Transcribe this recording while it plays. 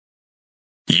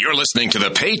You're listening to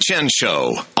The Pei Chen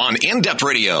Show on In-Depth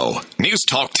Radio, News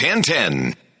Talk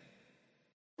 1010.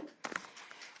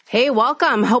 Hey,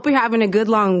 welcome. Hope you're having a good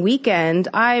long weekend.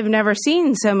 I've never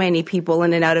seen so many people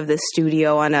in and out of this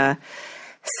studio on a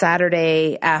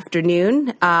Saturday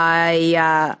afternoon.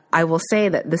 I will say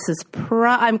that this is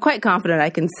I'm quite confident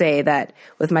I can say that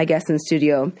with my guests in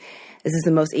studio, this is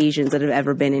the most Asians that have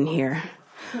ever been in here.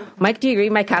 Mike, do you agree?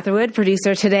 Mike Catherwood,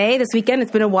 producer today, this weekend.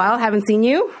 It's been a while. Haven't seen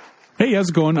you. Hey, how's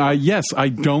it going? Yes, I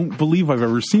don't believe I've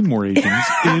ever seen more Asians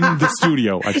in the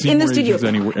studio. I've seen more Asians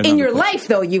anywhere. In your life,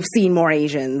 though, you've seen more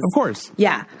Asians. Of course.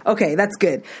 Yeah. Okay, that's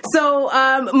good. So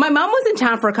my mom was in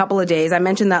town for a couple of days. I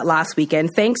mentioned that last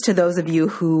weekend. Thanks to those of you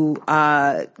who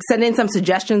sent in some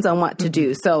suggestions on what to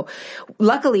do. So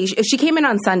luckily, she came in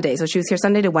on Sunday. So she was here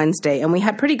Sunday to Wednesday. And we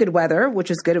had pretty good weather, which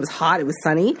was good. It was hot. It was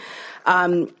sunny.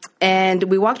 And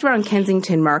we walked around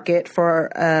Kensington Market for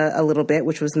a little bit,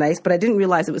 which was nice, but I didn't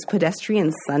realize it was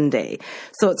Pedestrian Sunday.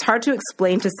 So it's hard to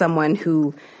explain to someone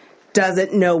who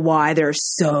doesn't know why there are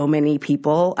so many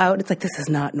people out. It's like, this is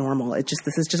not normal.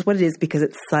 This is just what it is because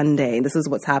it's Sunday. This is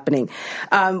what's happening.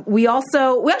 We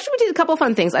did a couple of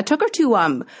fun things. I took her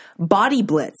to Body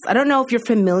Blitz. I don't know if you're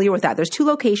familiar with that. There's 2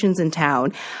 locations in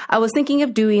town. I was thinking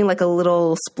of doing like a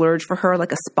little splurge for her,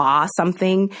 like a spa,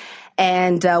 something.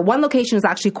 And one location is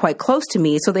actually quite close to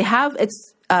me. So they have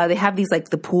these like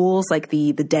the pools, like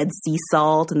the dead sea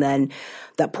salt, and then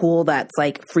that pool that's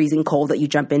like freezing cold that you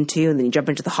jump into, and then you jump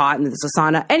into the hot, and there's a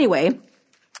sauna. Anyway,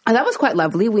 and that was quite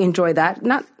lovely. We enjoyed that.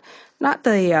 Not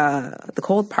the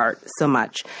cold part so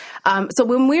much. So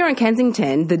when we were in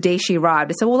Kensington, the day she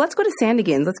arrived, I said, well, let's go to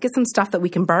Sandigan's. Let's get some stuff that we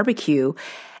can barbecue.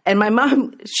 And my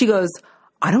mom, she goes,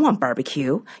 I don't want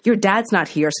barbecue. Your dad's not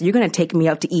here, so you're going to take me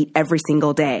out to eat every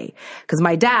single day. Because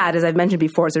my dad, as I've mentioned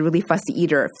before, is a really fussy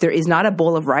eater. If there is not a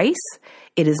bowl of rice,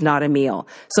 it is not a meal.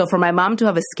 So for my mom to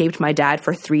have escaped my dad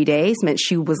for 3 days meant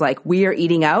she was like, we are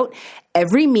eating out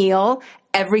every meal,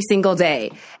 every single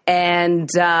day. And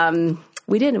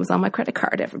we did. It was on my credit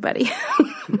card, everybody.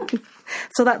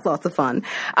 So that's lots of fun.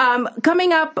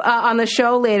 Coming up on the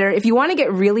show later, if you want to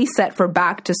get really set for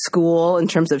back to school in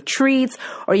terms of treats,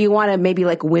 or you want to maybe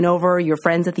like win over your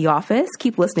friends at the office,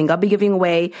 keep listening. I'll be giving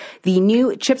away the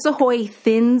new Chips Ahoy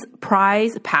Thins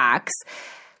prize packs.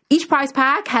 Each prize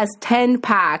pack has 10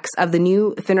 packs of the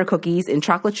new thinner cookies in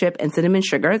chocolate chip and cinnamon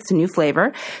sugar. It's a new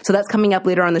flavor. So that's coming up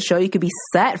later on the show. You could be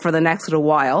set for the next little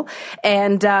while.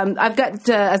 And I've got,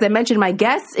 as I mentioned, my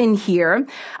guests in here.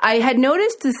 I had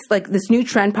noticed this new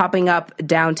trend popping up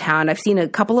downtown. I've seen a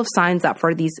couple of signs up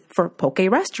for poke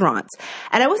restaurants.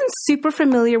 And I wasn't super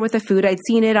familiar with the food. I'd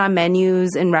seen it on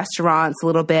menus in restaurants a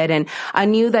little bit. And I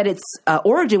knew that its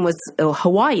origin was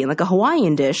Hawaiian, like a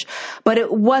Hawaiian dish. But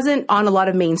it wasn't on a lot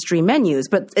of mainstream menus.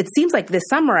 But it seems like this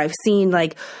summer I've seen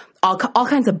like all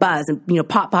kinds of buzz and,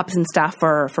 pop-ups and stuff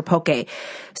for poke.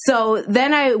 So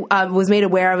then I was made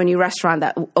aware of a new restaurant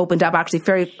that opened up actually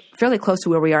fairly close to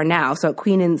where we are now. So at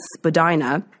Queen and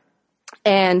Spadina.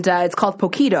 And it's called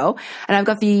Poquito. And I've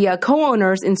got the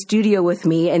co-owners in studio with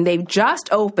me, and they've just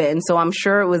opened. So I'm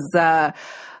sure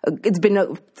it's been a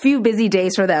few busy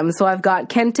days for them. So I've got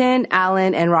Kenton,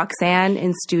 Alan, and Roxanne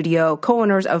in studio,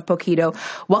 co-owners of Poquito.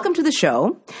 Welcome to the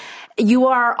show. You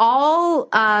are all,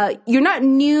 you're not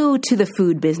new to the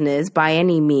food business by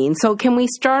any means. So can we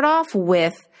start off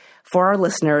with, for our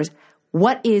listeners,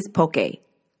 what is poke?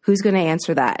 Who's going to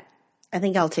answer that? I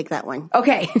think I'll take that one.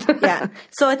 Okay. Yeah.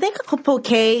 So I think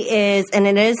poke is, and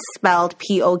it is spelled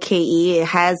P-O-K-E. It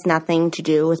has nothing to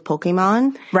do with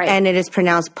Pokemon. Right. And it is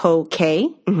pronounced poke.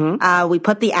 Mm-hmm. We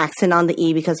put the accent on the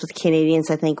E because with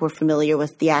Canadians, I think we're familiar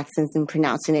with the accents and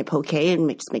pronouncing it poke. It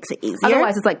just makes it easier.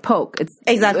 Otherwise, it's like poke.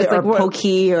 Exactly. It's or like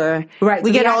pokey or, right.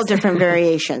 We get all different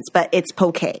variations, but it's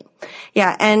poke.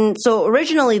 Yeah. And so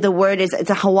originally the word it's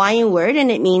a Hawaiian word, and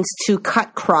it means to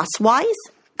cut crosswise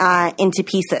into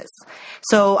pieces.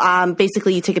 So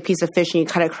basically you take a piece of fish and you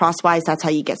cut it crosswise. That's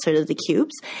how you get sort of the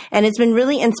cubes. And it's been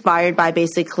really inspired by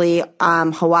basically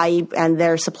Hawaii and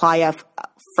their supply of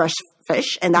fresh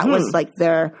fish. And that was like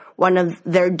one of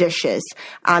their dishes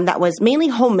that was mainly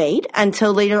homemade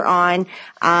until later on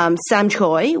Sam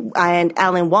Choi and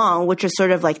Alan Wong, which are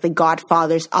sort of like the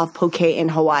godfathers of poke in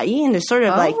Hawaii. And they're sort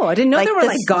of I didn't know they were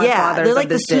like godfathers. Yeah, they're like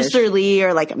the Suster Lee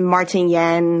or like Martin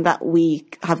Yen that we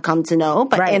have come to know,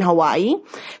 but in Hawaii.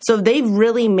 So they've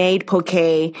really made poke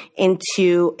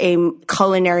into a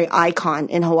culinary icon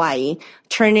in Hawaii,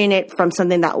 turning it from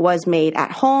something that was made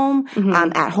at home,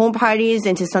 at home parties,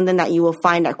 into something that you will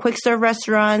find at quick serve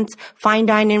restaurants, fine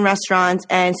dining restaurants.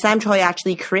 And Sam Choi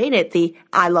actually created the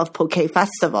I Love Poke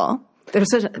Festival.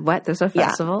 There's a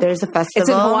festival? Yeah, there's a festival. It's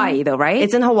in Hawaii, though, right?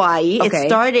 It's in Hawaii. Okay. It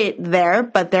started there,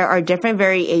 but there are different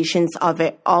variations of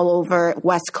it all over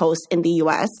West Coast in the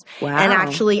U.S. Wow. And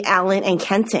actually, Alan and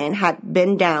Kenton had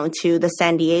been down to the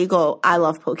San Diego I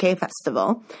Love Poke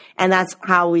Festival. And that's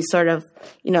how we sort of,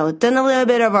 done a little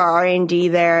bit of our R&D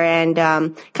there, and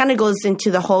kind of goes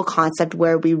into the whole concept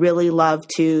where we really love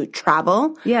to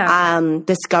travel,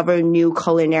 discover new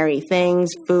culinary things,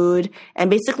 food, and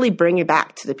basically bring it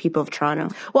back to the people of Toronto.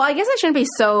 Well, I guess I shouldn't be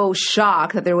so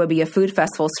shocked that there would be a food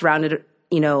festival surrounded,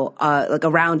 like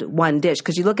around one dish.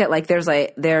 Because you look at there's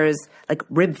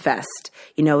Rib Fest.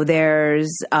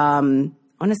 There's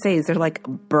I want to say, is there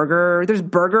burger? There's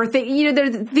burger thing.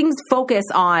 There's things focus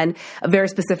on very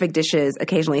specific dishes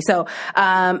occasionally. So,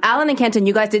 Alan and Kenton,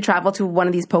 you guys did travel to one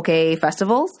of these poke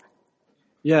festivals?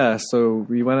 Yeah, so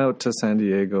we went out to San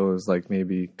Diego, it was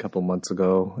maybe a couple months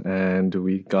ago, and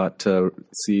we got to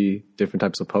see different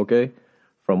types of poke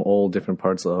from all different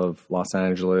parts of Los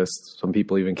Angeles. Some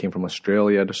people even came from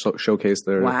Australia to showcase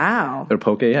their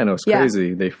poke. Yeah, no, it's crazy.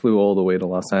 Yeah. They flew all the way to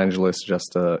Los Angeles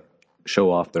just to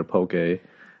show off their poke.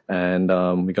 And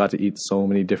we got to eat so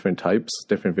many different types,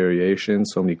 different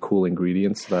variations, so many cool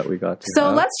ingredients that we got to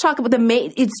have. Let's talk about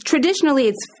traditionally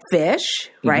it's fish,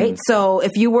 right? Mm-hmm. So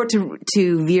if you were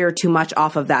to veer too much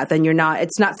off of that, then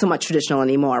it's not so much traditional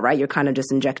anymore, right? You're kind of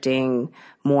just injecting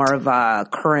more of a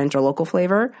current or local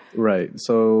flavor. Right.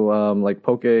 So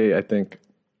poke, I think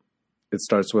it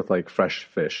starts with fresh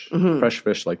fish. Mm-hmm. Fresh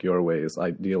fish your way is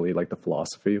ideally the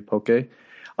philosophy of poke.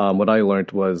 What I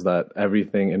learned was that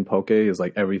everything in poke is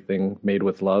everything made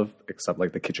with love except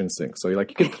the kitchen sink. So you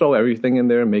can throw everything in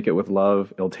there and make it with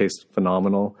love. It'll taste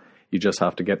phenomenal. You just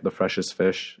have to get the freshest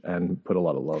fish and put a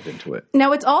lot of love into it.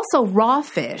 Now, it's also raw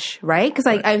fish, right? Because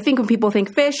I think when people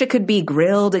think fish, it could be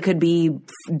grilled, it could be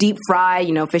deep fried,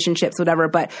 fish and chips, whatever.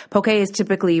 But poke is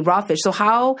typically raw fish. So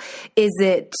how is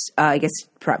it, I guess,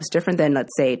 perhaps different than,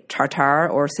 let's say, tartare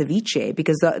or ceviche?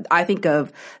 Because I think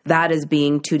of that as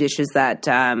being two dishes that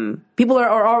people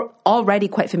are already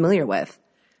quite familiar with.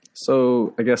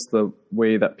 So I guess the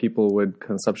way that people would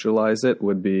conceptualize it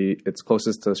would be it's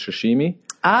closest to sashimi.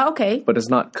 Ah, okay. But it's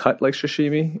not cut like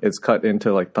sashimi. It's cut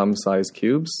into thumb-sized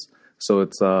cubes. So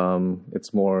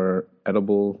it's more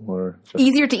edible or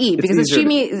easier to eat, because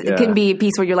sashimi can be a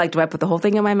piece where you're do I put the whole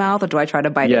thing in my mouth or do I try to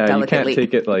bite it delicately? Yeah, you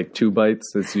can't take it 2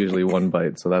 bites. It's usually 1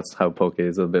 bite. So that's how poke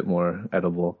is a bit more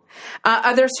edible.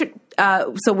 Are there so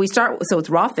it's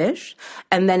raw fish,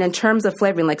 and then in terms of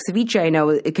flavoring, ceviche, I know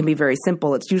it can be very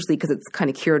simple. It's usually because it's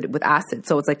kind of cured with acid,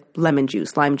 so it's lemon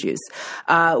juice, lime juice.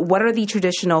 What are the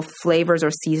traditional flavors or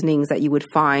seasonings that you would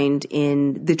find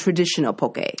in the traditional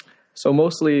poke? So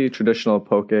mostly traditional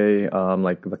poke,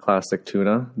 the classic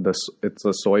tuna. It's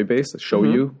a soy base,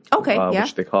 shoyu,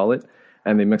 which they call it.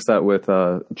 And they mix that with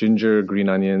ginger, green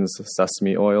onions,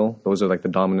 sesame oil. Those are the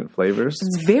dominant flavors.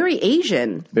 It's very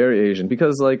Asian. Very Asian,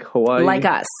 because Hawaii... Like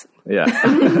us.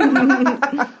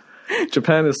 Yeah.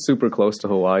 Japan is super close to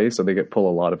Hawaii, so they pull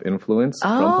a lot of influence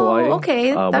from Hawaii. Oh,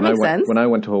 okay. That makes sense. When I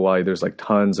went to Hawaii, there's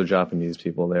tons of Japanese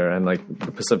people there, and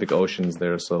the Pacific Ocean's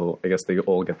there, so I guess they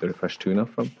all get their fresh tuna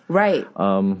from. Right.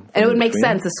 And it would make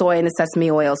sense, the soy and the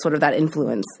sesame oil, sort of that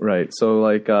influence. Right. So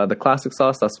the classic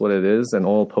sauce, that's what it is, and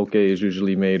all poke is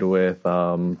usually made with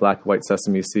black, white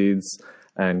sesame seeds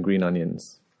and green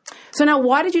onions. So now,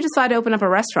 why did you decide to open up a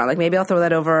restaurant? Maybe I'll throw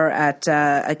that over at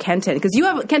Kenton, because you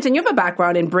have a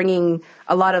background in bringing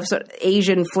a lot of sort of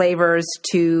Asian flavors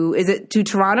to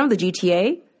Toronto, the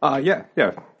GTA? Yeah.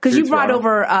 Because you brought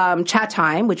over Chat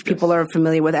Time, which people are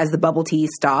familiar with as the bubble tea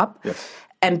stop. Yes.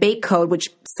 And Bake Code, which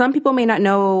some people may not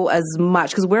know as much.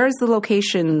 Because where is the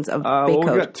locations of Bake Code?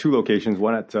 We've got 2 locations.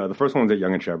 One at the first one's at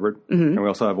Yonge and Sheppard, and we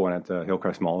also have one at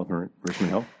Hillcrest Mall in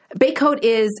Richmond Hill. Bake Code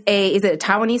is it a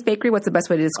Taiwanese bakery? What's the best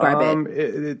way to describe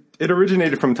it? It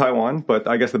originated from Taiwan, but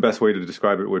I guess the best way to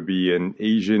describe it would be an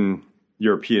Asian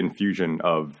European fusion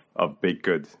of baked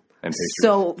goods and pastries.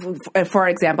 So, for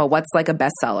example, what's a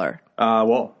bestseller?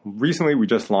 Well, recently we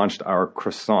just launched our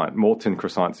molten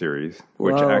croissant series,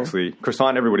 which actually,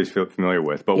 croissant everybody's familiar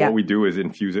with, but what we do is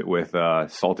infuse it with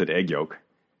salted egg yolk,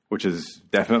 which is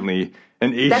definitely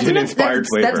an Asian-inspired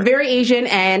flavor. That's very Asian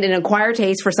and an acquired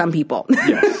taste for some people.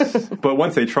 Yes, but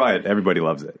once they try it, everybody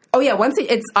loves it. Oh yeah,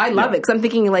 I love it, because I'm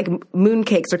thinking moon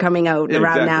cakes are coming out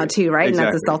around now too, right? Exactly.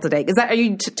 And that's a salted egg. Are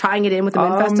you tying it in with the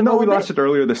Moon Festival? No, we launched it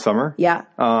earlier this summer. Yeah,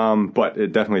 but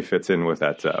it definitely fits in with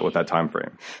that time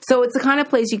frame. So it's the kind of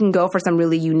place you can go for some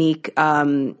really unique.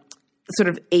 Sort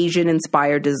of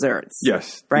Asian-inspired desserts.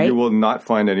 Yes, right. You will not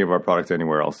find any of our products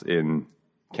anywhere else in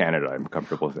Canada, I'm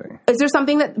comfortable saying. Is there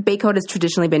something that Bake Code has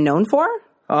traditionally been known for?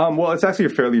 Well, it's actually a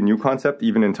fairly new concept,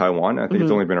 even in Taiwan. I think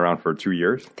it's only been around for 2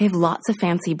 years. They have lots of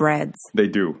fancy breads. They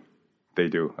do.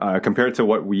 Compared to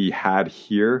what we had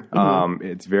here,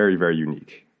 it's very, very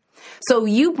unique. So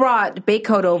you brought Baked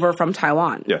over from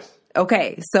Taiwan. Yes.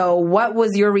 Okay. So what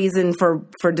was your reason for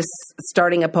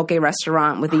starting a poke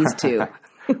restaurant with these two?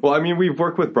 Well, I mean, we've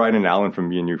worked with Brian and Alan from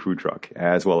Me&You Food Truck,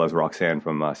 as well as Roxanne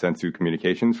from Sensu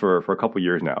Communications for a couple of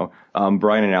years now.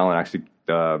 Brian and Alan actually,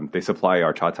 they supply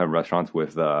our Cha Time restaurants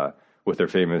with their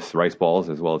famous rice balls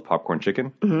as well as popcorn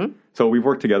chicken. Mm-hmm. So we've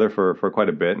worked together for quite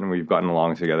a bit, and we've gotten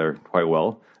along together quite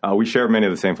well. We share many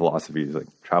of the same philosophies, like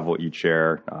travel, eat,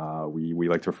 share. We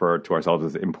like to refer to ourselves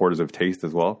as importers of taste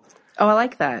as well. Oh, I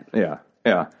like that. Yeah.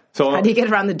 So how do you get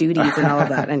around the duties and all of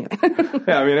that? Anyway.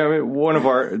 Yeah, I mean,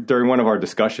 during one of our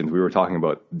discussions, we were talking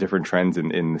about different trends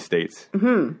in the States.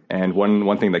 Mm-hmm. And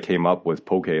one thing that came up was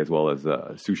poke as well as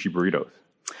sushi burritos.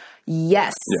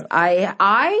 Yes. Yeah.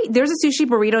 There's a sushi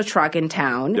burrito truck in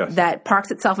town that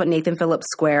parks itself at Nathan Phillips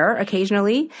Square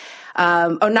occasionally.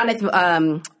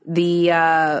 The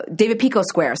David Pico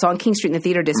Square, so on King Street in the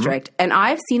Theater District. Mm-hmm. And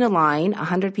I've seen a line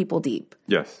 100 people deep.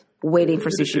 Yes. Waiting for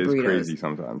sushi burritos. It's crazy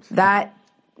sometimes.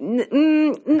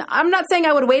 I'm not saying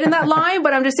I would wait in that line,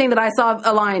 but I'm just saying that I saw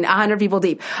a line 100 people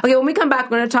deep. Okay, when we come back,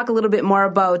 we're going to talk a little bit more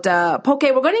about poke.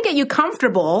 We're going to get you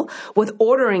comfortable with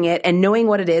ordering it and knowing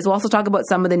what it is. We'll also talk about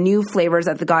some of the new flavors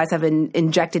that the guys have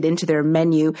injected into their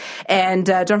menu. And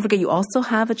don't forget, you also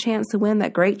have a chance to win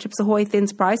that great Chips Ahoy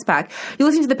Thins prize pack. You're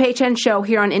listening to The Pei Chen Show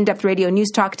here on In-Depth Radio, News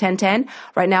Talk 1010.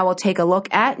 Right now, we'll take a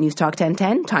look at News Talk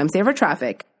 1010, Time Saver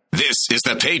Traffic. This is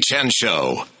the Pei Chen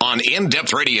Show on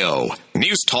In-Depth Radio,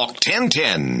 News Talk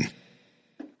 1010.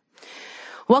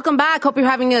 Welcome back. Hope you're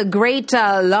having a great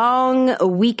long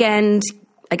weekend.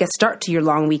 I guess start to your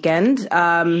long weekend.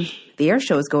 The air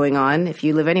show is going on. If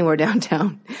you live anywhere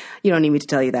downtown, you don't need me to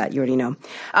tell you that. You already know.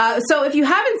 So if you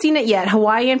haven't seen it yet,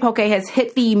 Hawaiian Poke has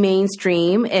hit the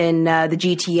mainstream in the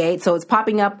GTA. So it's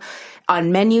popping up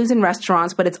on menus in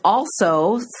restaurants, but it's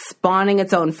also spawning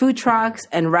its own food trucks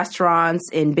and restaurants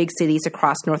in big cities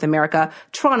across North America.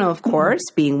 Toronto, of course,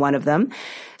 being one of them.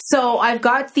 So I've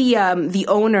got the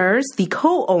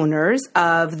co-owners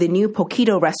of the new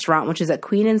Poquito restaurant, which is at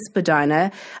Queen and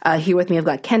Spadina. Here with me, I've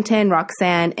got Kenton,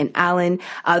 Roxanne, and Alan.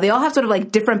 They all have sort of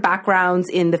like different backgrounds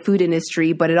in the food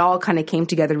industry, but it all kind of came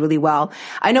together really well.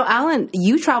 I know, Alan,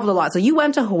 you traveled a lot. So you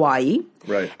went to Hawaii.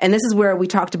 Right. And this is where we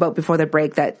talked about before the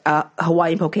break that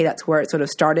Hawaiian Poke, that's where it sort of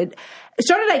started. It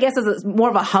started, I guess, as more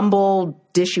of a humble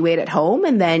dish you ate at home,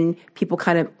 and then people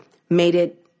kind of made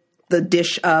it the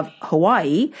dish of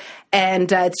Hawaii.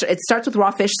 And it starts with raw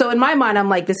fish. So in my mind, I'm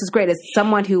like, this is great. As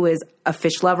someone who is a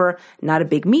fish lover, not a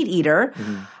big meat eater,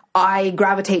 I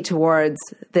gravitate towards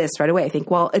this right away. I think,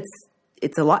 well,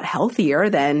 it's a lot healthier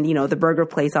than, the burger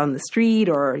place on the street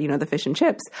or, the fish and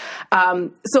chips.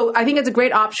 So I think it's a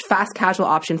great fast casual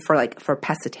option for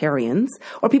pescatarians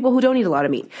or people who don't eat a lot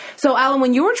of meat. So Alan,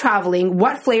 when you were traveling,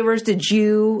 what flavors did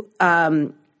you,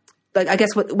 I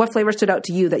guess what flavor stood out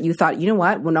to you that you thought, you know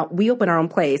what, when we open our own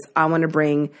place, I want to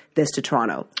bring this to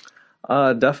Toronto?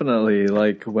 Definitely.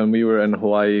 Like when we were in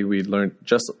Hawaii, we learned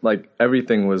just like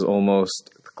everything was almost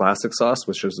classic sauce,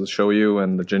 which is the shoyu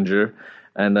and the ginger,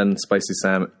 and then spicy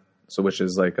salmon, so which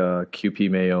is like a QP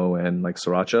mayo and like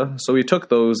sriracha. So we took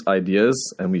those ideas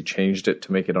and we changed it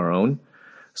to make it our own.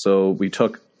 So we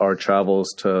took our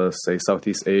travels to, say,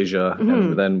 Southeast Asia,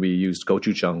 and then we used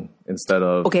gochujang instead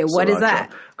of Okay, what sriracha. Is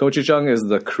that? Gochujang is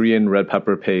the Korean red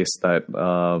pepper paste that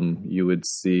you would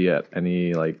see at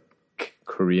any like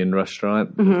Korean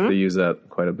restaurant. They use that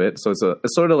quite a bit. So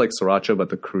it's sort of like sriracha, but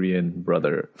the Korean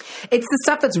brother. It's the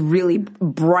stuff that's really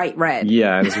bright red.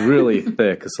 Yeah, and it's really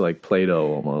thick. It's like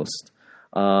Play-Doh almost.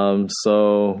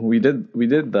 So we did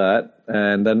that,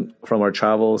 and then from our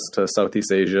travels to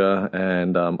Southeast Asia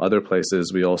and other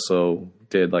places, we also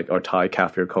did like our Thai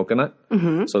kaffir coconut.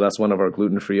 So that's one of our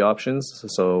gluten-free options.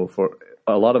 So for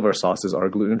a lot of our sauces are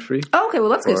gluten-free. Oh, okay, well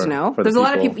that's good to know. There's a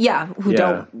lot of people,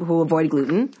 who avoid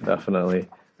gluten. Definitely.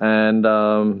 And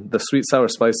the sweet, sour,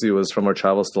 spicy was from our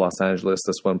travels to Los Angeles.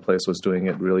 This one place was doing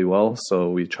it really well, so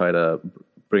we try to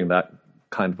bring that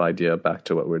kind of idea back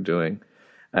to what we're doing.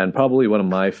 And probably one of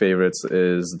my favorites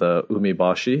is the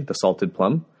umibashi, the salted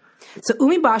plum. So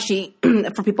umibashi,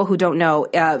 for people who don't know,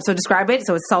 so describe it.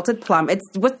 So it's salted plum. It's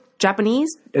what, Japanese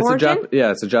origin?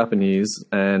 It's a Japanese.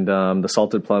 And the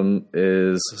salted plum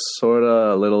is sort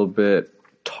of a little bit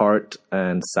tart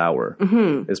and sour.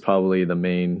 Is probably the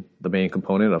main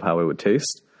component of how it would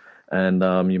taste. And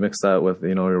you mix that with,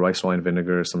 your rice wine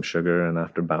vinegar, some sugar, and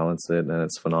after balance it, and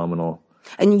it's phenomenal.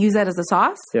 And you use that as a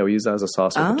sauce? Yeah, we use that as a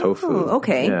sauce with the tofu.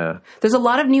 Okay. Yeah. There's a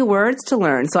lot of new words to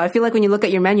learn. So I feel like when you look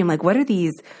at your menu, I'm like, what are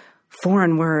these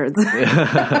foreign words?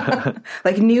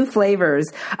 Like new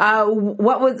flavors.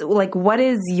 What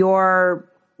is your...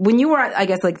 When you were at, I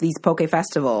guess, like these poke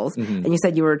festivals, and you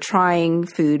said you were trying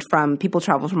food from people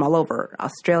travel from all over,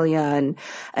 Australia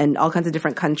and all kinds of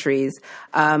different countries.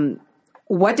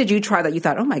 What did you try that you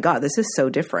thought, oh my God, this is so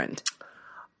different?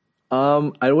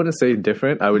 I wouldn't say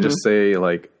different. I would just say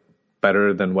like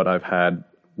better than what I've had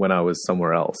when I was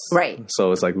somewhere else. Right.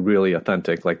 So it's like really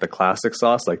authentic. Like the classic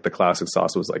sauce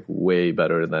was like way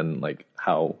better than like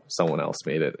how someone else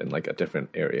made it in like a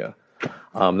different area.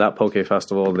 That poke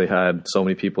festival, they had so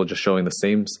many people just showing the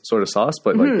same sort of sauce,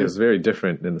 but like it was very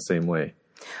different in the same way.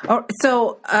 Oh,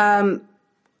 so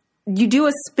you do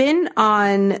a spin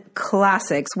on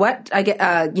classics. What I get,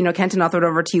 Kenton, I'll throw it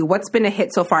over to you. What's been a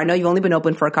hit so far? I know you've only been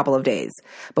open for a couple of days,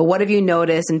 but what have you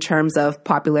noticed in terms of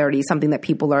popularity? Something that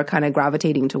people are kind of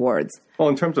gravitating towards? Well,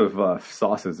 in terms of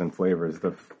sauces and flavors,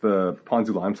 the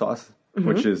ponzu lime sauce,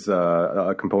 which is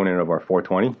a component of our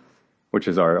 420. Which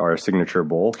is our signature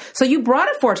bowl. So you brought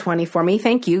a 420 for me.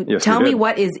 Thank you. Yes, Tell me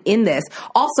what is in this.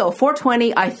 Also,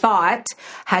 420, I thought,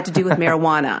 had to do with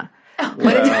marijuana. That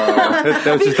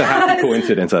was just a happy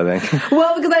coincidence, I think.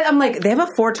 Well, because I'm like, they have a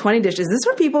 420 dish. Is this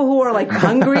for people who are like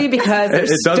hungry because they're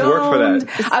stoned? It does work for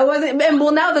that. I wasn't, and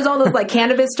well, now there's all those like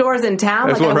cannabis stores in town.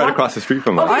 There's one right across the street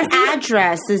from us. Our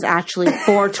address is actually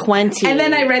 420. And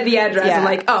then I read the address. I'm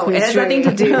like, it has nothing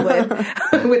to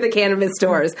do with the cannabis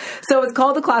stores. So it's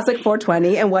called the Classic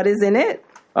 420. And what is in it?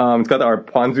 It's got our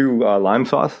ponzu lime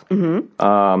sauce,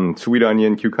 sweet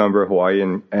onion, cucumber,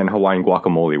 Hawaiian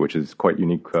guacamole, which is quite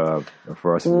unique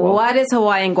for us as well. What is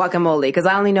Hawaiian guacamole? Because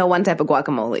I only know one type of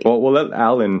guacamole. Well, we'll let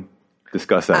Alan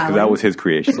discuss that because that was his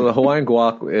creation. So the Hawaiian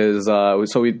guac is,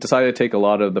 so we decided to take a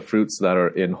lot of the fruits that are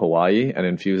in Hawaii and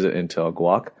infuse it into a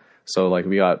guac. So like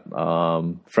we got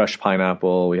fresh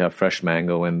pineapple, we have fresh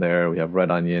mango in there, we have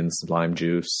red onions, lime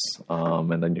juice,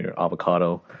 and then your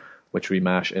avocado, which we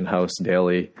mash in-house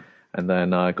daily, and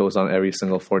then it goes on every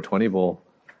single 420 bowl.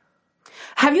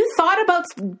 Have you thought about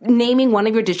naming one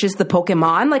of your dishes the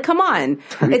Pokemon? Like, come on.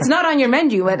 It's not on your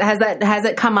menu. Has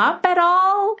it come up at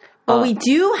all? Well, we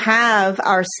do have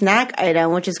our snack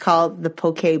item, which is called the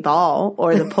Poke Ball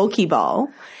or the Pokeball.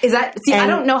 Is that? See, I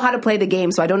don't know how to play the game,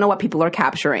 so I don't know what people are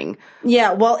capturing.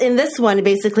 Yeah, well, in this one,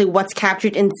 basically what's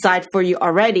captured inside for you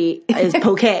already is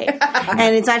poke.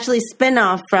 And it's actually a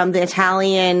spin-off from the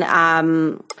Italian,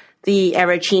 the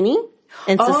arancini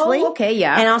in Sicily. Oh, okay,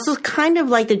 yeah. And also kind of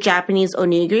like the Japanese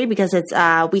onigiri because it's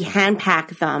we hand pack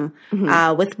them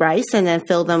with rice and then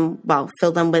fill them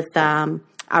with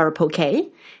our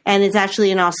poke. And it's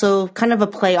actually also kind of a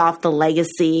play off the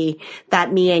legacy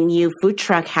that Me and You food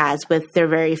truck has with their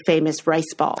very famous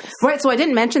rice balls. Right. So I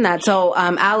didn't mention that. So,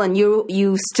 Alan,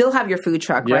 you still have your food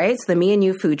truck, right? So the Me and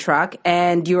You food truck,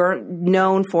 and you're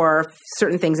known for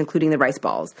certain things, including the rice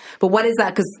balls. But what is that?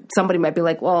 Because somebody might be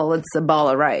like, well, it's a ball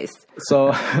of rice.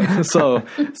 So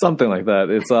something like that.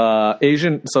 It's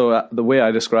Asian. So the way I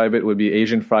describe it would be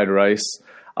Asian fried rice.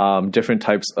 Different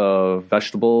types of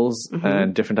vegetables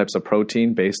and different types of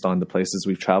protein based on the places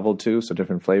we've traveled to, so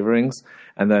different flavorings.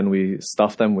 And then we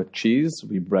stuff them with cheese,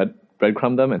 we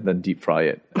breadcrumb them, and then deep fry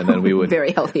it. And then we would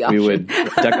very healthy option. We would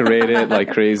decorate it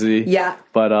like crazy. Yeah.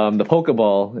 But the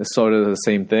Pokeball is sort of the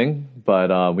same thing,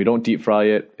 but we don't deep fry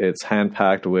it. It's hand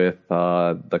packed with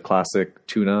the classic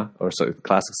tuna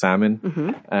classic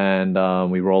salmon,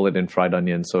 and we roll it in fried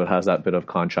onion, so it has that bit of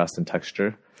contrast and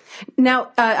texture.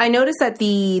 Now, I noticed that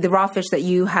the raw fish that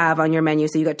you have on your menu,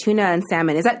 so you got tuna and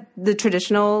salmon. Is that the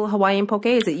traditional Hawaiian poke?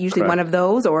 Is it usually one of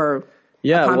those or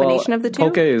a combination of the two?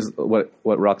 Poke is what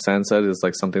Roxanne said is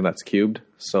like something that's cubed.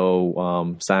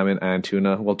 So salmon and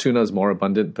tuna. Well, tuna is more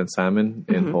abundant than salmon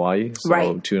in Hawaii.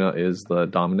 So tuna is the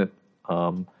dominant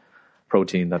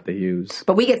protein that they use.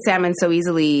 But we get salmon so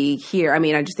easily here. I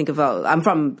mean, I just think of I'm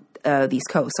from the East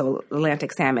Coast, so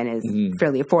Atlantic salmon is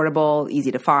fairly affordable,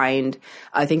 easy to find.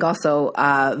 I think also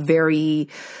very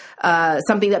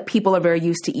something that people are very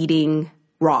used to eating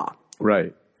raw.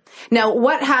 Right. Now,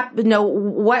 what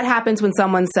happens when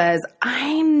someone says,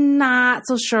 "I'm not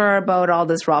so sure about all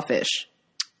this raw fish"?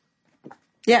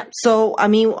 Yeah, so I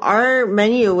mean, our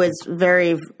menu is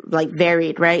very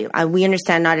varied, right? We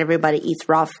understand not everybody eats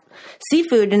raw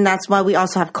seafood, and that's why we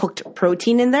also have cooked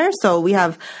protein in there. So we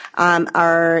have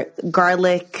our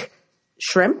garlic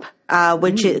shrimp,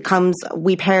 which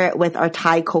we pair it with our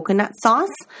Thai coconut sauce,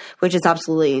 which is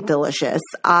absolutely delicious.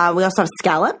 We also have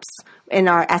scallops, in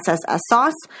our SSS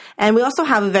sauce. And we also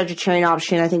have a vegetarian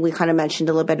option. I think we kind of mentioned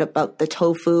a little bit about the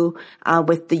tofu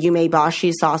with the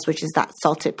yumebashi sauce, which is that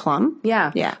salted plum.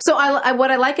 Yeah. Yeah. So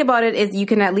what I like about it is you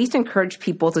can at least encourage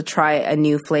people to try a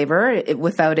new flavor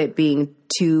without it being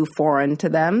too foreign to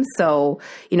them. So,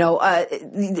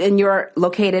 and you're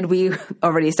located, we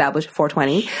already established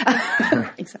 420.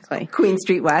 Exactly. Queen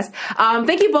Street West.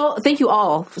 Thank you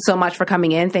all so much for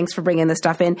coming in. Thanks for bringing this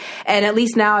stuff in. And at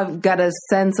least now I've got a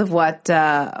sense of what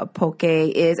poke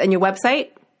is. And your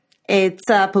website? It's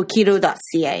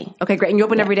pokedo.ca. Okay, great. And you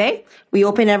open every day? We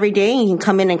open every day. You can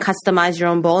come in and customize your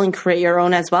own bowl and create your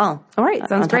own as well. All right,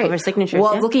 sounds great. Of our signatures,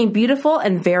 well, looking beautiful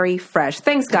and very fresh.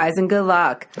 Thanks, guys, and good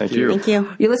luck. Thank you. Thank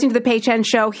you. You're listening to the Pei Chen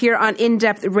Show here on In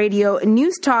Depth Radio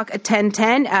News Talk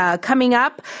 1010. Coming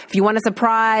up, if you want to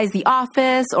surprise the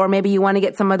office, or maybe you want to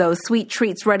get some of those sweet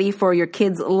treats ready for your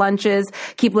kids' lunches,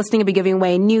 keep listening. We'll be giving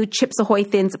away new Chips Ahoy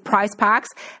Thins prize packs.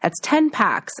 That's 10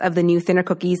 packs of the new thinner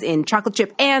cookies in chocolate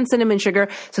chip and cinnamon sugar.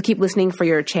 So keep listening for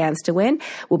your chance to win.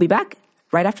 We'll be back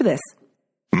right after this.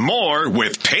 More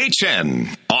with Pei Chen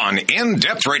on In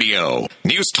Depth Radio,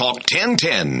 News Talk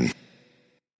 1010.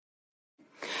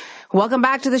 Welcome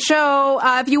back to the show.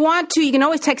 If you want to, you can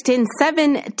always text in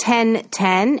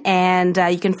 71010, and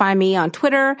you can find me on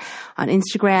Twitter, on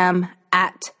Instagram,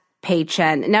 at Pei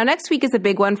Chen. Now, next week is a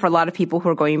big one for a lot of people who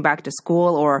are going back to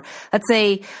school, or let's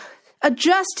say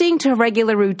adjusting to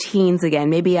regular routines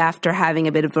again, maybe after having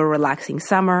a bit of a relaxing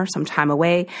summer, some time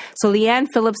away. So Leanne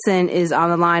Phillipson is on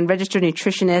the line, registered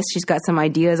nutritionist. She's got some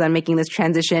ideas on making this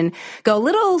transition go a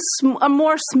little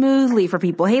more smoothly for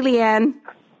people. Hey, Leanne.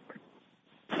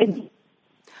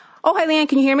 Oh, hi, Leanne.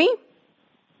 Can you hear me?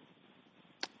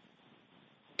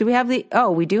 Do we have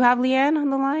we do have Leanne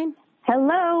on the line?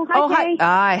 Hello.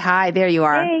 Hi. Hi. There you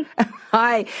are. Hey.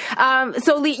 Hi.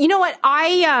 So, you know what?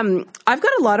 I've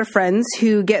got a lot of friends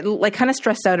who get kind of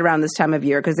stressed out around this time of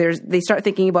year because they start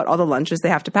thinking about all the lunches they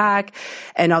have to pack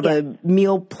and all the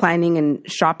meal planning and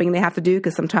shopping they have to do,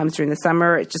 because sometimes during the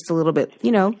summer it's just a little bit,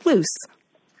 loose.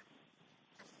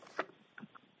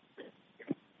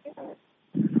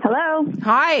 Hello.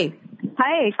 Hi.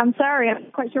 Hi. I'm sorry. I'm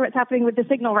not quite sure what's happening with the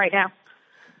signal right now.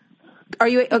 Were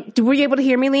you able to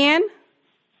hear me, Leanne?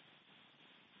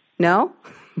 No?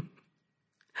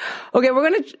 Okay, we're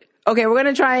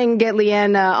gonna try and get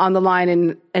Leanne on the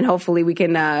line, and hopefully we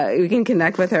can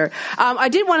connect with her. I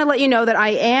did want to let you know that I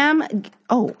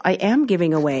am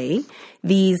giving away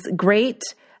these great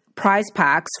prize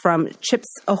packs from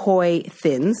Chips Ahoy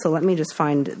Thins. So let me just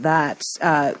find that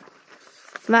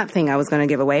thing I was going to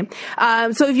give away.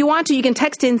 So if you want to, you can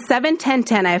text in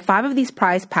 71010. I have 5 of these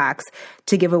prize packs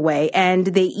to give away, and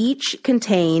they each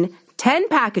contain 10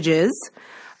 packages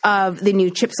of the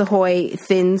new Chips Ahoy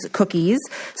Thins cookies.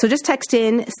 So just text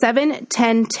in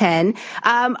 71010.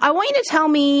 I want you to tell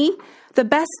me the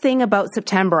best thing about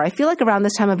September. I feel like around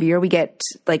this time of year, we get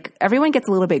everyone gets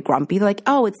a little bit grumpy. They're like,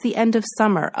 oh, it's the end of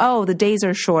summer. Oh, the days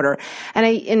are shorter. And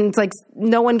it's like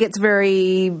no one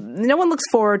looks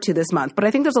forward to this month. But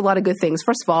I think there's a lot of good things.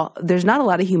 First of all, there's not a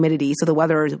lot of humidity, so the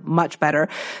weather is much better.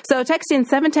 So text in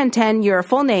 71010 your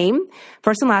full name,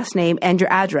 first and last name, and your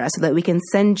address so that we can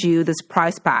send you this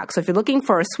prize pack. So if you're looking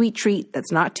for a sweet treat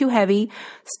that's not too heavy,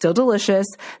 still delicious,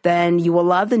 then you will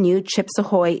love the new Chips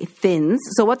Ahoy Thins.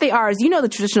 So what they are is, the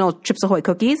traditional Chips Ahoy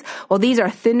cookies. Well, these are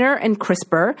thinner and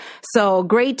crisper. So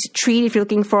great treat if you're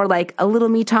looking for a little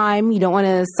me time. You don't want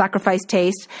to sacrifice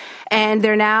taste. And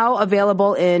they're now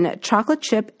available in chocolate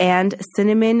chip and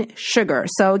cinnamon sugar.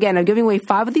 So again, I'm giving away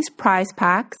 5 of these prize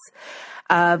packs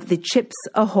of the Chips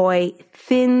Ahoy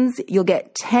Thins. You'll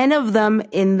get 10 of them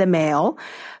in the mail.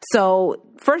 So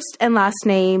first and last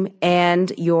name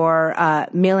and your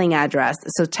mailing address.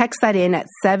 So text that in at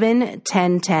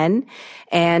 71010,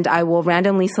 and I will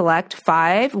randomly select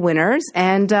 5 winners,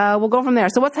 and we'll go from there.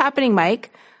 So what's happening,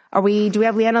 Mike? Do we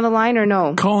have Leanne on the line or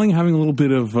no? Calling, having a little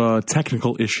bit of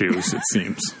technical issues, it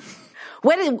seems.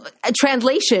 What is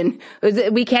translation?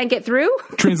 We can't get through?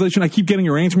 Translation, I keep getting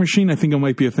her answer machine. I think it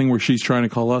might be a thing where she's trying to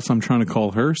call us. I'm trying to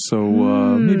call her. So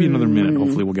maybe another minute.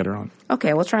 Hopefully we'll get her on.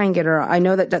 Okay, we'll try and get her on. I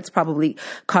know that's probably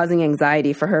causing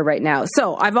anxiety for her right now.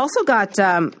 So I've also got,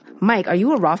 Mike, are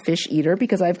you a raw fish eater?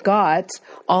 Because I've got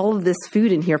all of this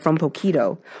food in here from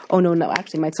Pokedo. Oh, no.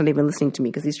 Actually, Mike's not even listening to me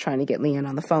because he's trying to get Leanne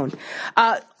on the phone.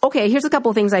 Okay, here's a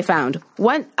couple of things I found.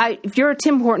 One, if you're a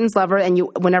Tim Hortons lover and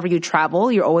whenever you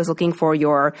travel, you're always looking for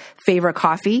your favorite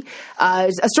coffee. A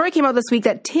story came out this week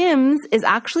that Tim's is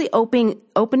actually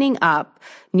opening up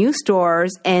new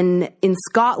stores in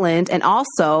Scotland and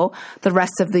also the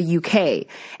rest of the UK.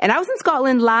 And I was in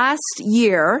Scotland last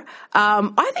year.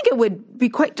 I think it would be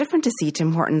quite different to see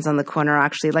Tim Hortons on the corner,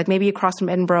 actually, like maybe across from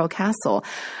Edinburgh Castle.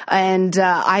 And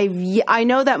I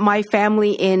know that my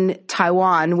family in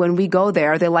Taiwan, when we go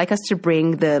there, they like us to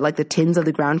bring the tins of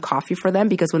the ground coffee for them,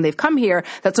 because when they've come here,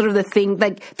 that's sort of the thing.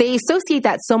 Like, they associate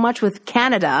that so much with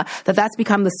Canada that's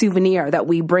become the souvenir that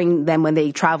we bring them when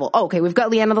they travel. Oh, okay, we've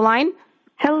got Leanne on the line.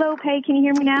 Hello, Pei. Can you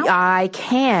hear me now? I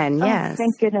can, yes.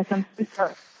 Thank goodness. I'm so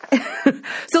sorry.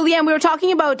 So, Leanne, we were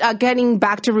talking about getting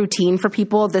back to routine for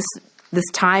people this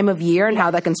time of year and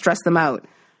how that can stress them out.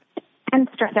 And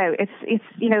stress out. It's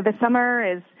the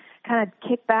summer is kind of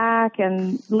kick back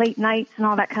and late nights and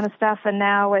all that kind of stuff, and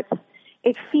now it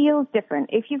feels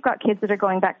different. If you've got kids that are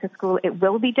going back to school, it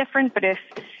will be different, but if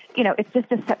it's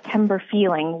just a September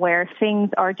feeling where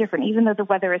things are different, even though the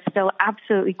weather is still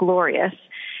absolutely glorious.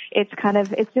 It's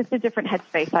just a different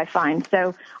headspace, I find.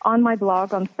 So on my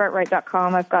blog on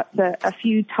sproutright.com, I've got a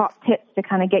few top tips to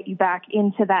kind of get you back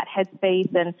into that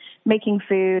headspace and making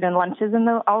food and lunches and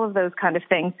all of those kind of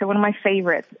things. So one of my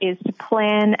favorites is to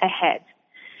plan ahead.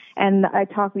 And I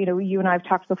talk, you and I have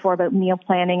talked before about meal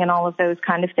planning and all of those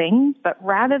kind of things. But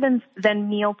rather than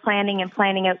meal planning and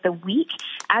planning out the week,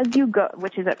 as you go,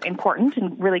 which is an important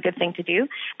and really good thing to do,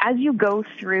 as you go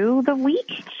through the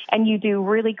week and you do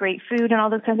really great food and all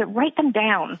those kinds of, write them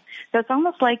down. So it's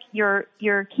almost like you're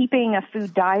keeping a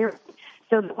food diary.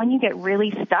 So that when you get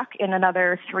really stuck in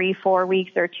another 3-4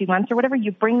 weeks or 2 months or whatever,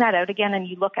 you bring that out again and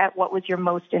you look at what was your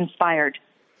most inspired.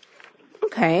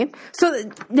 Okay.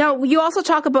 So now you also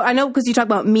talk about, I know because you talk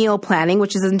about meal planning,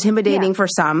 which is intimidating for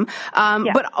some,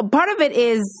 but part of it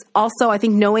is also, I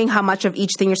think, knowing how much of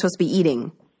each thing you're supposed to be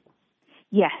eating.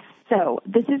 Yes. So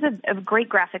this is a great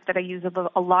graphic that I use with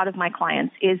a lot of my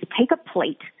clients is take a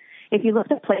plate. If you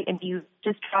look at a plate and you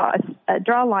just draw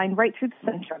a line right through the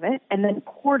center of it and then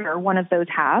quarter one of those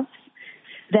halves,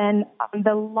 then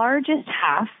the largest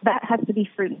half, that has to be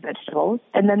fruit and vegetables.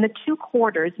 And then the 2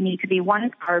 quarters need to be one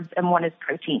is carbs and one is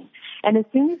protein. And as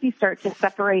soon as you start to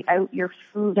separate out your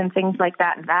food and things like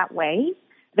that way,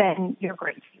 then you're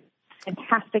great.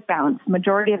 Fantastic balance.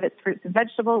 Majority of it's fruits and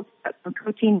vegetables, some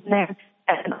protein in there,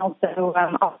 and also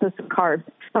some carbs.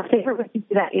 My favorite way to do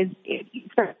that is if you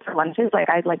start for lunches. Like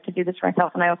I like to do this for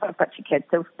myself, and I also have got 2 kids,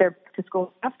 so they're to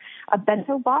school stuff. A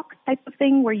bento box type of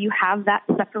thing where you have that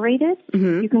separated.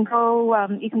 Mm-hmm. You can go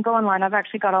online. I've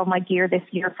actually got all my gear this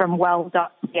year from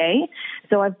well.ca.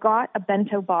 So I've got a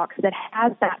bento box that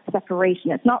has that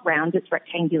separation. It's not round, it's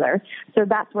rectangular. So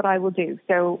that's what I will do.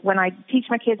 So when I teach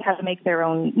my kids how to make their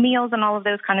own meals and all of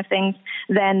those kind of things,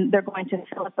 then they're going to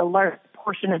fill up the large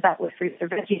portion of that with fruits or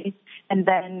veggies, and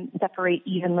then separate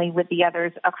evenly with the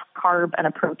others a carb and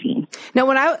a protein. Now,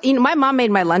 when my mom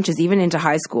made my lunches even into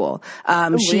high school.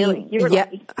 Really? You were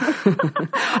lucky. And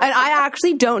I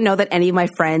actually don't know that any of my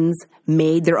friends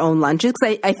made their own lunches,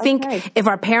 because I think if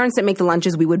our parents didn't make the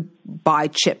lunches, we would buy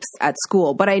chips at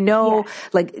school. But I know,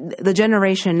 like the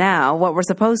generation now, what we're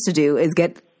supposed to do is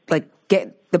get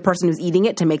the person who's eating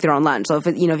it to make their own lunch. So if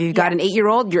you've got an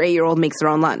 8-year-old, your 8-year-old makes their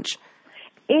own lunch.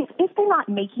 If they're not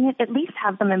making it, at least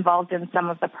have them involved in some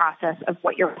of the process of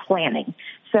what you're planning.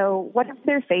 So whatever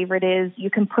their favorite is, you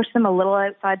can push them a little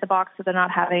outside the box so they're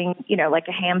not having, like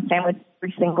a ham sandwich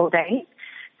every single day.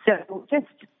 So just,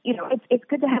 it's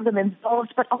good to have them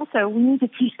involved, but also we need to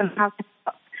teach them how to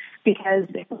cook, because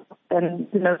then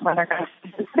who knows when they're going to.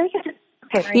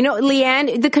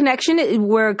 Leanne, the connection,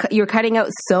 you're cutting out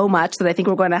so much that I think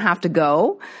we're going to have to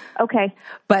go. Okay.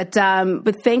 But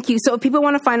thank you. So if people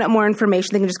want to find out more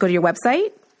information, they can just go to your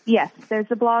website? Yes, there's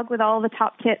a blog with all the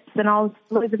top tips and all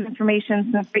loads of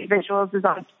information. Some great visuals is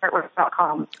on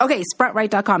sproutright.com. Okay,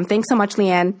 sproutright.com. Thanks so much,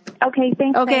 Leanne. Okay,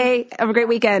 thanks. Okay, have a great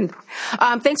weekend.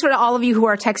 Thanks for all of you who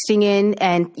are texting in,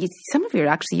 and some of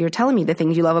you you're telling me the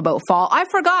things you love about fall. I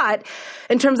forgot,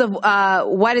 in terms of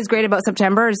what is great about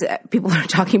September, is people are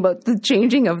talking about the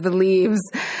changing of the leaves,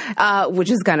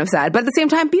 which is kind of sad, but at the same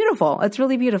time, beautiful. It's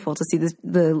really beautiful to see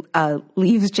the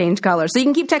leaves change color. So you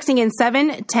can keep texting in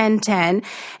 7-10-10.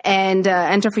 And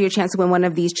enter for your chance to win one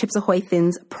of these Chips Ahoy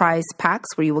Thins prize packs,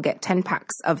 where you will get 10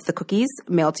 packs of the cookies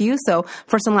mailed to you. So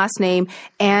first and last name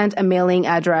and a mailing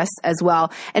address as well.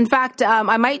 In fact,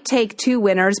 I might take 2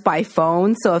 winners by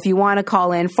phone. So if you want to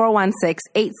call in,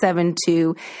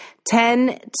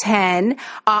 416-872-1010.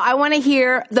 I want to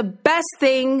hear the best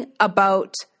thing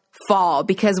about fall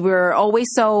because we're always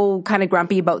so kind of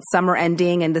grumpy about summer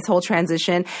ending and this whole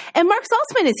transition. And Mark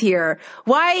Saltzman is here.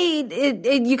 Why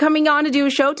you coming on to do a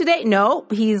show today? No,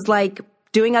 he's like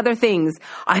doing other things.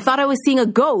 I thought I was seeing a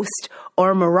ghost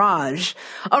or a mirage.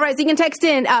 All right, so you can text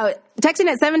in at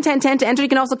 71010 to enter. You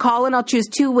can also call in. I'll choose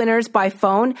 2 winners by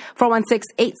phone,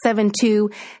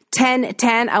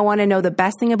 416-872-1010. I want to know the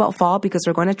best thing about fall because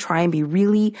we're going to try and be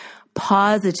really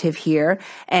positive here.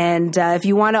 And if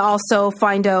you want to also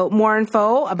find out more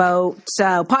info about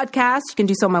podcasts, you can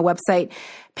do so on my website,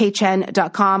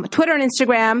 peichen.com, Twitter and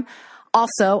Instagram.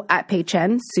 Also at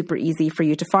Peichen, super easy for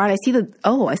you to find. I see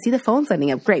the phones lighting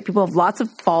up. Great. People have lots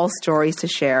of fall stories to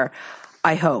share,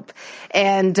 I hope.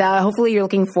 And hopefully you're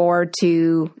looking forward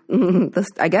to,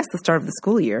 the start of the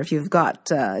school year if you've got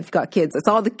kids. I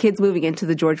saw the kids moving into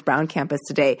the George Brown campus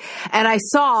today. And I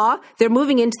saw they're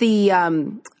moving into the,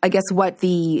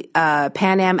 the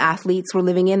Pan Am athletes were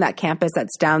living in, that campus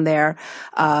that's down there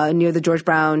near the George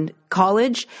Brown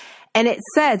College. And it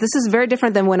says, this is very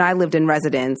different than when I lived in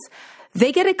residence.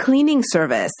 They get a cleaning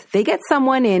service. They get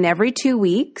someone in every 2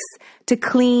 weeks to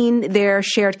clean their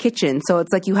shared kitchen. So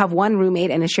it's like you have one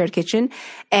roommate and a shared kitchen.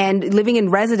 And living in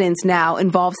residence now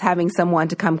involves having someone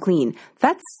to come clean.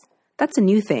 That's a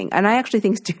new thing. And I actually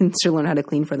think students should learn how to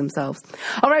clean for themselves.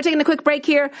 All right, taking a quick break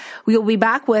here. We will be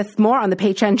back with more on The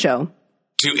Pei Chen Show.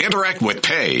 To interact with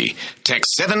Pei,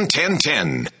 text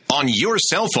 71010 on your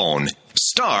cell phone,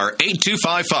 star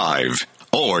 8255,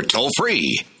 or toll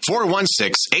free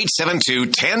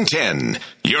 416-872-1010.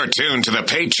 You're tuned to The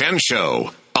Pei Chen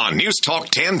Show on News Talk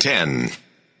 1010.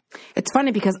 It's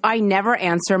funny because I never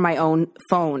answer my own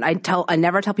phone. I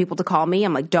never tell people to call me.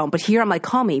 I'm like, don't. But here I'm like,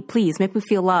 call me, please. Make me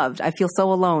feel loved. I feel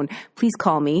so alone. Please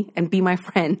call me and be my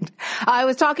friend. I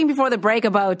was talking before the break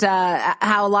about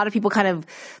how a lot of people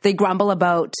they grumble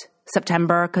about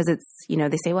September because it's,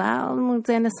 they say, well, it's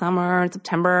the end of summer and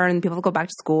September and people go back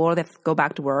to school or they have to go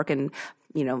back to work. And,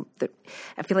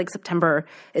 I feel like September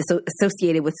is so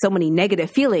associated with so many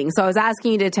negative feelings. So I was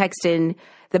asking you to text in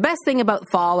the best thing about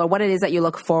fall or what it is that you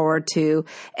look forward to.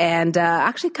 And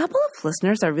actually, a couple of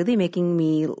listeners are really making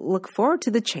me look forward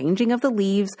to the changing of the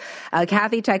leaves.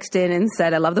 Kathy texted in and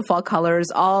said, I love the fall colors,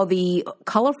 all the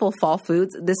colorful fall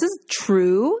foods. This is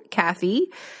true, Kathy.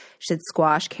 She said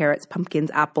squash, carrots,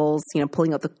 pumpkins, apples,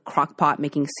 pulling out the crock pot,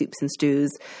 making soups and stews.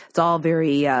 It's all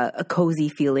very a cozy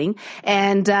feeling.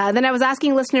 And then I was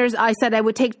asking listeners, I said I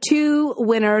would take 2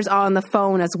 winners on the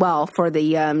phone as well for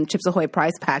the Chips Ahoy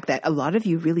prize pack that a lot of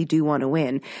you really do want to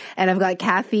win. And I've got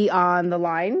Kathy on the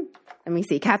line. Let me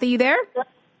see. Kathy, you there?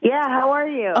 Yeah, how are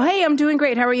you? Oh, hey, I'm doing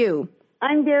great. How are you?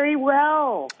 I'm very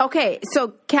well. Okay,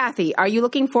 so Kathy, do you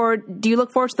look forward to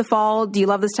the fall? Do you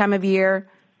love this time of year?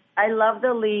 I love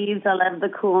the leaves. I love the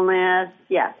coolness.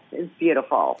 Yes, it's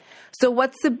beautiful. So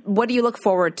what do you look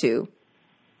forward to?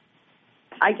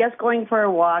 I guess going for a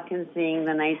walk and seeing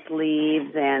the nice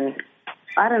leaves and,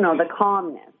 I don't know, the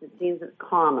calmness. It seems it's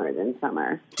calmer than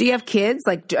summer. Do you have kids?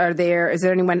 Like, is there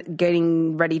anyone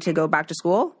getting ready to go back to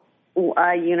school?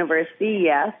 University,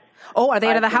 yes. Oh, are they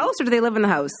out of the house or do they live in the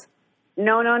house?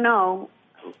 No.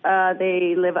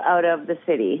 They live out of the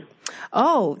city.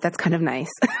 Oh, that's kind of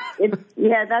nice.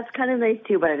 Yeah, that's kind of nice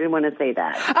too, but I didn't want to say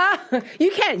that.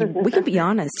 You can't. We can be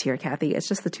honest here, Kathy. It's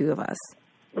just the two of us.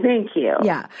 Thank you.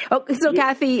 Yeah. Okay, so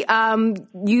Kathy,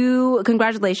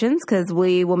 congratulations, because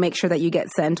we will make sure that you get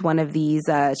sent one of these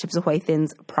Chips Ahoy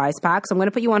Thins prize packs. So I'm going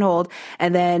to put you on hold,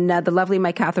 and then the lovely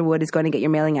Mike Catherwood is going to get your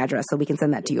mailing address so we can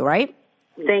send that to you, all right?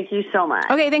 Thank you so much.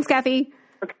 Okay, thanks, Kathy.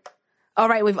 Okay. All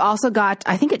right, we've also got,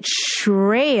 I think it's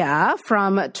Shreya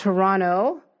from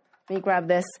Toronto. Let me grab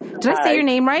this. Did I say your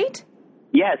name right?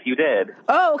 Yes, you did.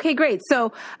 Oh, okay, great.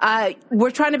 So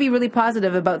we're trying to be really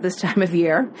positive about this time of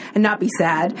year and not be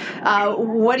sad.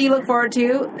 What do you look forward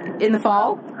to in the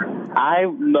fall? I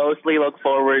mostly look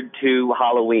forward to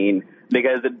Halloween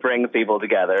because it brings people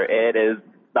together.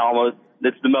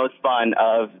 It's the most fun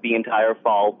of the entire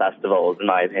fall festivals, in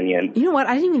my opinion. You know what?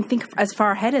 I didn't even think as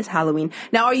far ahead as Halloween.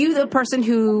 Now, are you the person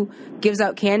who gives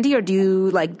out candy, or do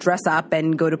you dress up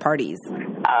and go to parties?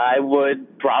 I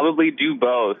would probably do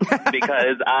both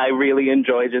because I really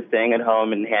enjoy just staying at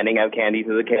home and handing out candy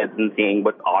to the kids and seeing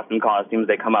what awesome costumes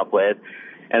they come up with.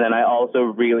 And then I also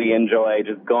really enjoy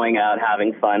just going out,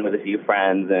 having fun with a few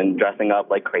friends and dressing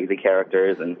up like crazy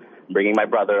characters and bringing my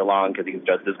brother along because he's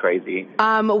just as crazy.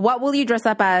 What will you dress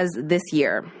up as this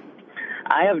year?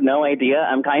 I have no idea.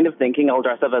 I'm kind of thinking I'll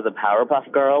dress up as a Powerpuff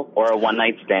Girl or a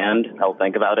one-night stand. I'll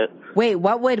think about it. Wait,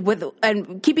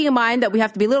 and keeping in mind that we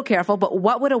have to be a little careful, but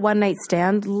what would a one-night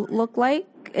stand look like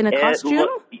in a costume?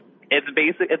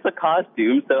 It's a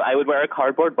costume, so I would wear a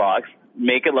cardboard box,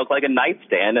 make it look like a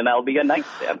nightstand, and that'll be a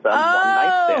nightstand. So one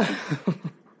nightstand.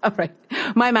 All right.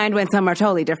 My mind went somewhere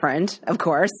totally different, of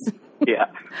course. Yeah.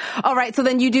 All right. So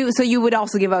then you would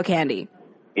also give out candy?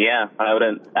 Yeah.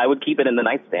 I would keep it in the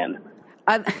nightstand.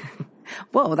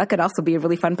 Whoa, that could also be a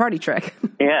really fun party trick.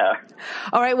 Yeah.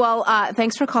 All right. Well,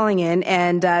 thanks for calling in.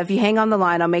 And if you hang on the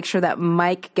line, I'll make sure that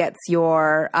Mike gets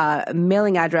your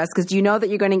mailing address. Because do you know that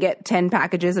you're going to get 10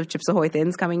 packages of Chips Ahoy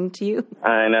Thins coming to you?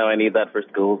 I know. I need that for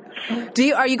school.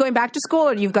 Are you going back to school,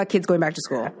 or you've got kids going back to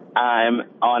school? I'm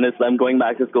going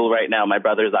back to school right now. My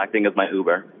brother's acting as my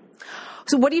Uber.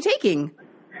 So what are you taking?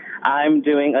 I'm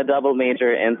doing a double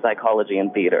major in psychology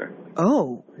and theater.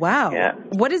 Oh, wow. Yeah.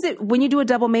 What is it when you do a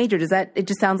double major? It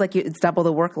just sounds like it's double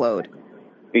the workload.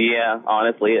 Yeah,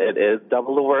 honestly, it is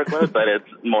double the workload, but it's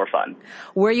more fun.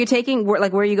 Where are you taking, where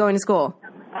are you going to school?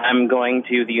 I'm going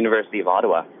to the University of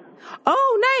Ottawa.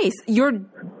 Oh, nice.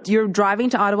 You're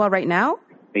driving to Ottawa right now?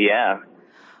 Yeah.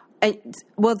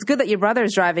 Well, it's good that your brother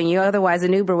is driving you. Otherwise,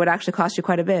 an Uber would actually cost you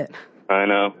quite a bit. I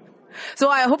know. So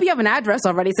I hope you have an address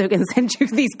already so we can send you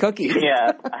these cookies.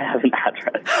 Yeah, I have an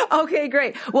address. Okay,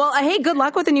 great. Well, hey, good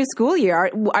luck with the new school year.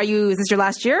 Is this your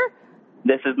last year?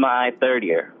 This is my third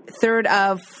year. Third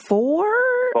of 4?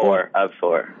 4 of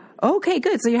 4. Okay,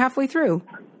 good. So you're halfway through.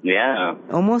 Yeah.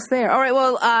 Almost there. All right.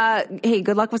 Well, hey,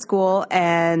 good luck with school.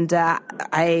 And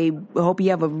I hope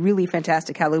you have a really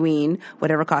fantastic Halloween,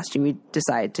 whatever costume you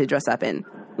decide to dress up in.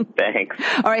 Thanks.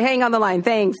 All right. Hang on the line.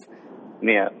 Thanks.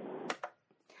 Yeah.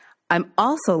 I'm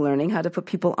also learning how to put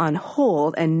people on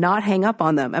hold and not hang up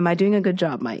on them. Am I doing a good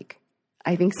job, Mike?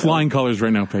 I think so. Flying colors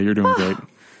right now, Pei. You're doing great.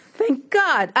 Thank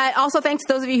God. Also, thanks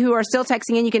to those of you who are still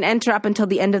texting in. You can enter up until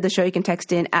the end of the show. You can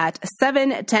text in at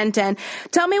 71010.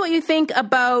 Tell me what you think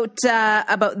about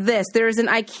this. There is an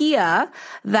IKEA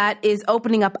that is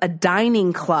opening up a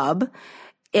dining club,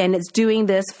 and it's doing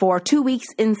this for 2 weeks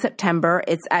in September.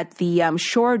 It's at the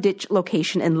Shoreditch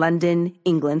location in London,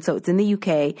 England. So it's in the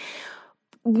UK.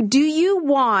 Do you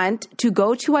want to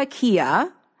go to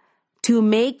IKEA to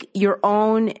make your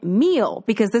own meal?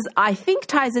 Because this, I think,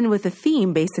 ties in with the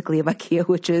theme, basically, of IKEA,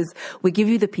 which is we give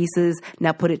you the pieces,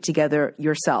 now put it together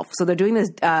yourself. So they're doing this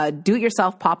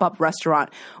do-it-yourself pop-up restaurant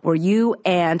where you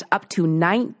and up to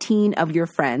 19 of your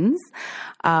friends,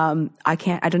 I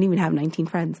don't even have 19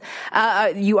 friends.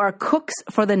 You are cooks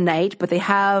for the night, but they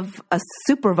have a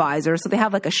supervisor. So they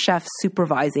have like a chef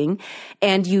supervising,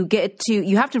 and you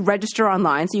have to register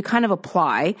online. So you kind of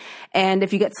apply. And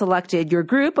if you get selected, your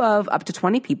group of up to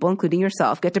 20 people, including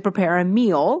yourself, get to prepare a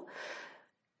meal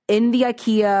in the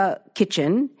IKEA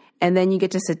kitchen. And then you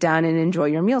get to sit down and enjoy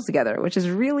your meals together, which is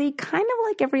really kind of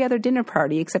like every other dinner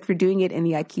party, except you're doing it in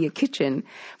the IKEA kitchen.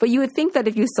 But you would think that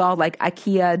if you saw like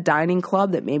IKEA dining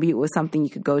club, that maybe it was something you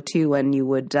could go to and you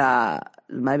would,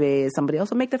 maybe somebody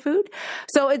else will make the food.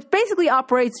 So it basically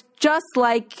operates just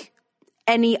like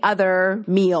any other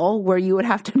meal where you would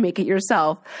have to make it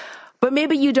yourself. But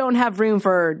maybe you don't have room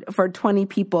for 20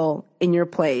 people in your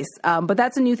place. But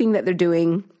that's a new thing that they're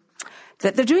doing.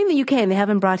 That they're doing in the UK and they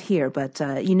haven't brought here, but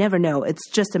you never know. It's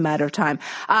just a matter of time.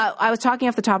 I was talking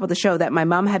off the top of the show that my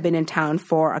mom had been in town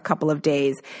for a couple of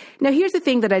days. Now, here's the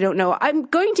thing that I don't know. I'm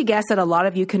going to guess that a lot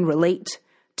of you can relate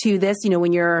to this. You know,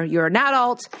 when you're an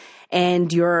adult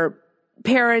and your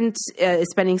parent is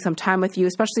spending some time with you,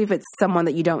 especially if it's someone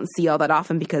that you don't see all that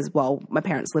often because, well, my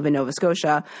parents live in Nova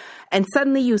Scotia, and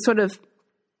suddenly you sort of,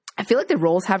 I feel like the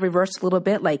roles have reversed a little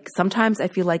bit. Like sometimes I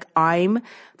feel like I'm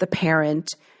the parent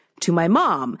to my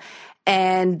mom.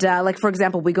 And like, for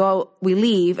example, we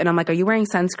leave and I'm like, are you wearing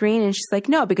sunscreen? And she's like,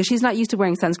 no, because she's not used to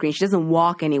wearing sunscreen. She doesn't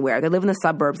walk anywhere. They live in the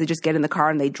suburbs. They just get in the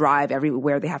car and they drive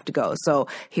everywhere they have to go. So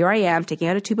here I am taking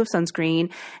out a tube of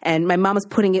sunscreen, and my mom is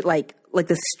putting it like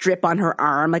this strip on her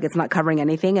arm, like it's not covering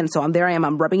anything. And so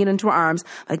I'm rubbing it into her arms,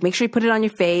 like, make sure you put it on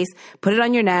your face, put it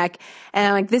on your neck. And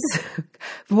I'm like, this is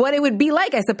what it would be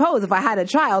like, I suppose, if I had a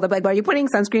child. I'd be like, are you putting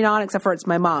sunscreen on? Except for it's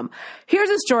my mom. Here's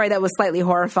a story that was slightly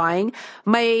horrifying.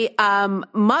 My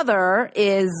mother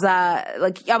is,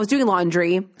 I was doing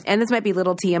laundry, and this might be a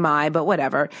little TMI, but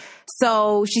whatever.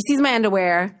 So she sees my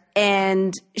underwear,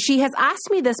 and she has asked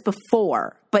me this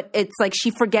before, but it's like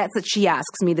she forgets that she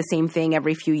asks me the same thing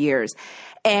every few years.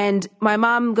 And my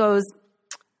mom goes,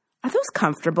 are those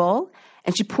comfortable?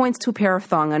 And she points to a pair of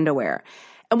thong underwear.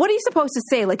 And what are you supposed to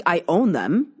say? Like, I own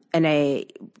them.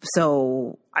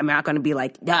 So I'm not going to be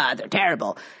like, they're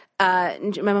terrible.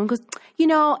 And my mom goes,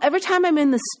 every time I'm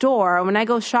in the store, when I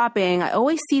go shopping, I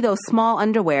always see those small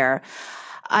underwear.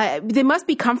 They must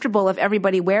be comfortable if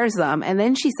everybody wears them. And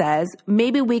then she says,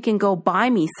 maybe we can go buy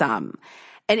me some.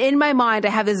 And in my mind, I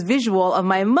have this visual of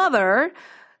my mother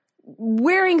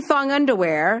wearing thong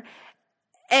underwear.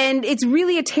 And it's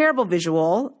really a terrible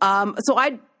visual. So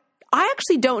I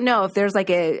actually don't know if there's like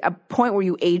a point where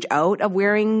you age out of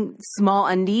wearing small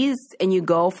undies and you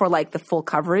go for like the full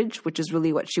coverage, which is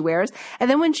really what she wears. And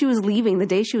then when she was leaving, the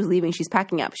day she was leaving, she's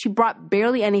packing up. She brought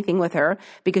barely anything with her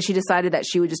because she decided that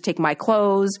she would just take my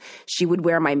clothes. She'd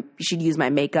use my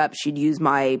makeup. She'd use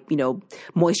my,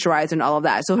 moisturizer and all of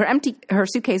that. So her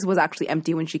suitcase was actually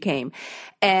empty when she came.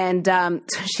 And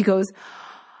she goes,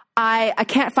 I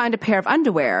can't find a pair of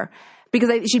underwear.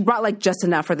 Because she brought like just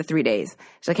enough for the 3 days.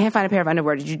 She's like, I can't find a pair of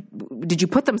underwear. Did you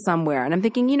put them somewhere? And I'm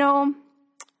thinking,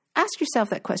 ask yourself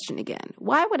that question again.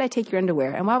 Why would I take your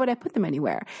underwear and why would I put them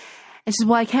anywhere? And she says,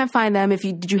 well, I can't find them.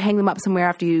 Did you hang them up somewhere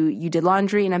after you did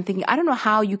laundry? And I'm thinking, I don't know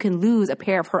how you can lose a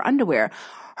pair of her underwear.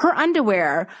 Her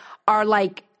underwear are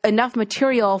like enough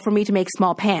material for me to make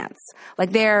small pants.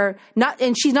 Like they're not,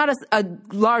 and she's not a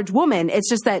large woman. It's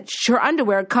just that her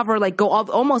underwear cover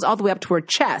almost all the way up to her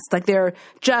chest. Like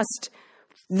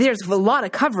there's a lot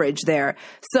of coverage there.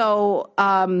 So,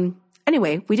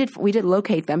 anyway, we did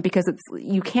locate them because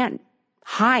you can't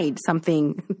hide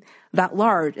something that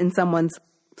large in someone's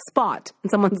spot, in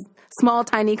someone's small,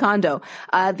 tiny condo.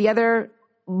 The other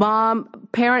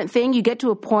mom-parent thing, you get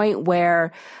to a point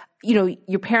where,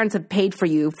 your parents have paid for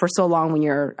you for so long when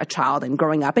you're a child and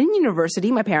growing up. And in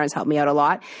university, my parents helped me out a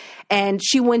lot. And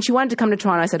when she wanted to come to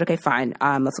Toronto, I said, okay, fine,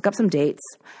 let's look up some dates.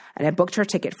 And I booked her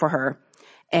ticket for her.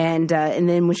 And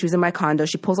then when she was in my condo,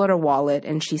 she pulls out her wallet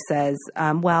and she says,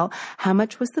 well, how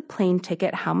much was the plane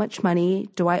ticket? How much money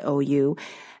do I owe you?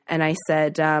 And I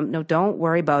said, no, don't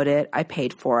worry about it. I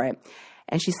paid for it.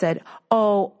 And she said,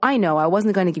 oh, I know. I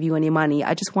wasn't going to give you any money.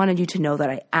 I just wanted you to know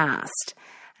that I asked.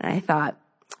 And I thought,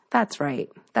 that's right.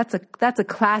 That's a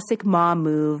classic mom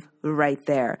move right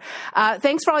there.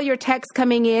 Thanks for all your texts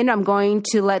coming in. I'm going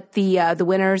to let the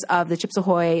winners of the Chips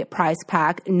Ahoy prize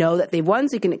pack know that they've won,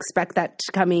 so you can expect that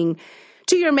coming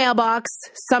to your mailbox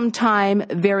sometime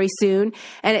very soon.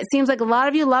 And it seems like a lot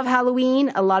of you love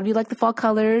Halloween. A lot of you like the fall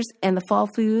colors and the fall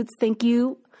foods. Thank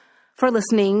you for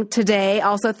listening today.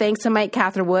 Also, thanks to Mike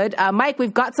Catherwood. Mike,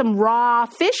 we've got some raw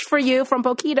fish for you from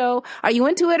Poquito. Are you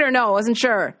into it or no? I wasn't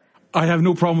sure. I have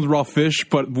no problem with raw fish,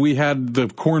 but we had the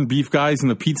corned beef guys and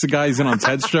the pizza guys in on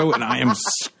Ted's show, and I am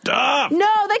stuffed. No,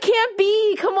 that can't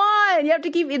be. Come on. You have to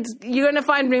keep it. You're going to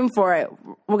find room for it.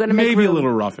 We're going to make maybe room. A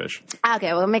little raw fish.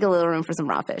 Okay, we'll make a little room for some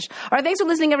raw fish. All right, thanks for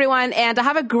listening, everyone, and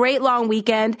have a great long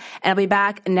weekend, and I'll be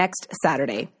back next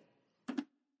Saturday.